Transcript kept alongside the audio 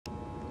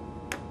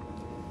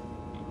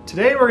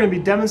Today we're going to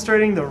be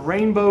demonstrating the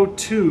rainbow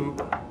tube.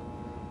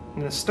 I'm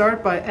going to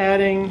start by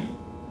adding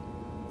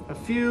a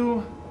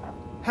few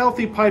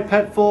healthy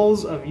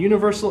pipettefuls of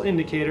universal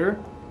indicator,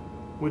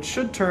 which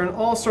should turn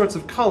all sorts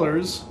of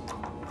colors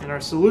in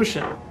our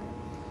solution.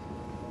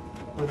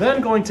 We're then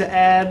going to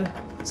add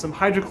some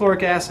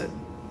hydrochloric acid.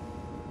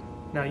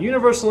 Now,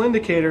 universal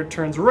indicator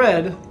turns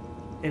red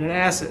in an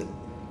acid,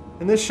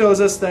 and this shows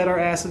us that our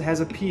acid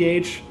has a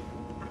pH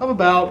of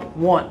about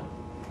 1.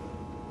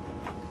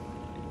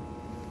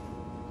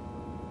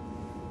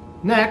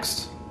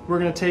 Next, we're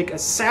going to take a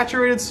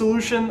saturated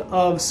solution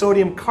of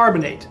sodium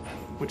carbonate,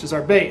 which is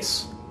our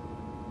base.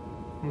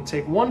 I'm going to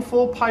take one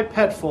full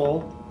pipette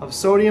full of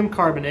sodium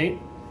carbonate.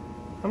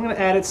 I'm going to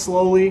add it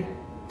slowly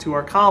to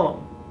our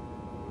column.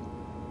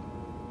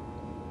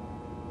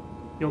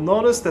 You'll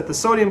notice that the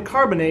sodium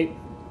carbonate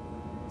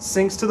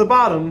sinks to the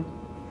bottom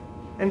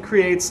and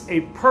creates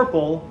a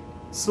purple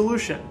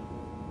solution.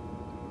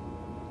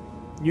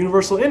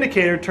 Universal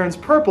indicator turns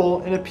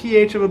purple in a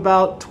pH of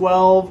about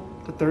 12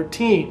 to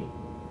 13.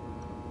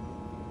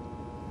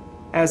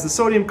 As the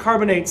sodium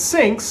carbonate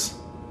sinks,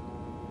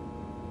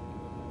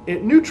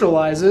 it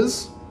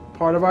neutralizes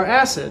part of our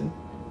acid,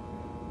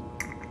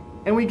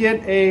 and we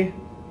get a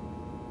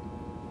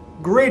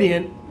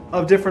gradient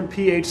of different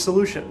pH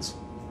solutions.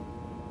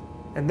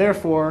 And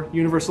therefore,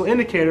 universal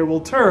indicator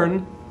will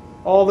turn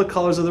all the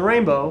colors of the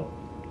rainbow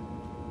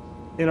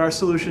in our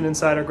solution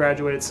inside our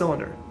graduated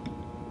cylinder.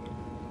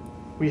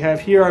 We have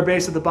here our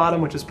base at the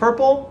bottom, which is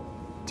purple,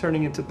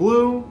 turning into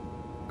blue,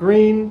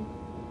 green,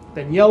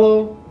 then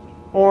yellow,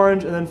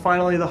 orange, and then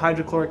finally the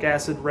hydrochloric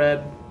acid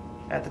red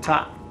at the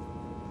top.